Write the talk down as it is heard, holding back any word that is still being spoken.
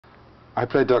I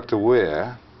play Dr.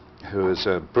 Weir, who is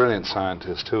a brilliant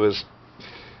scientist, who is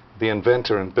the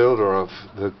inventor and builder of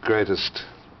the greatest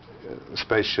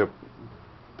spaceship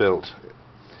built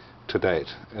to date.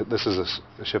 This is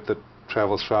a ship that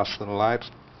travels faster than light,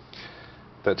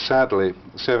 but sadly,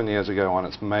 7 years ago on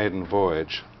its maiden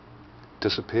voyage,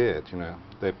 disappeared.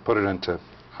 They put it into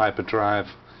hyperdrive,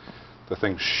 the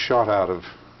thing shot out of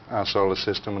our solar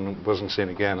system and wasn't seen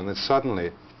again, and then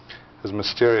suddenly has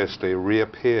mysteriously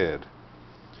reappeared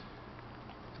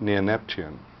near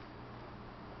Neptune.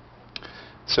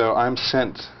 So I'm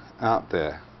sent out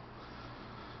there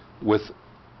with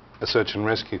a search and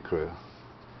rescue crew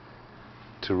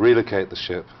to relocate the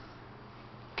ship,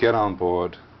 get on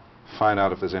board, find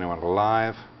out if there's anyone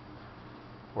alive,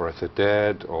 or if they're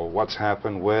dead, or what's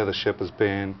happened, where the ship has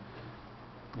been,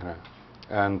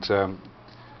 and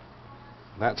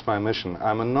that's my mission.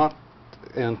 I'm not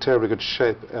in terribly good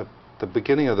shape at the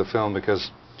beginning of the film because,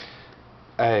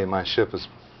 A,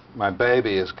 my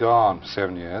baby is gone for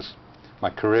 7 years, my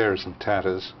career is in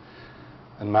tatters,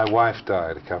 and my wife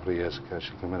died a couple of years ago.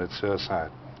 She committed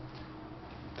suicide.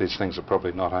 These things are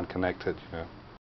probably not unconnected,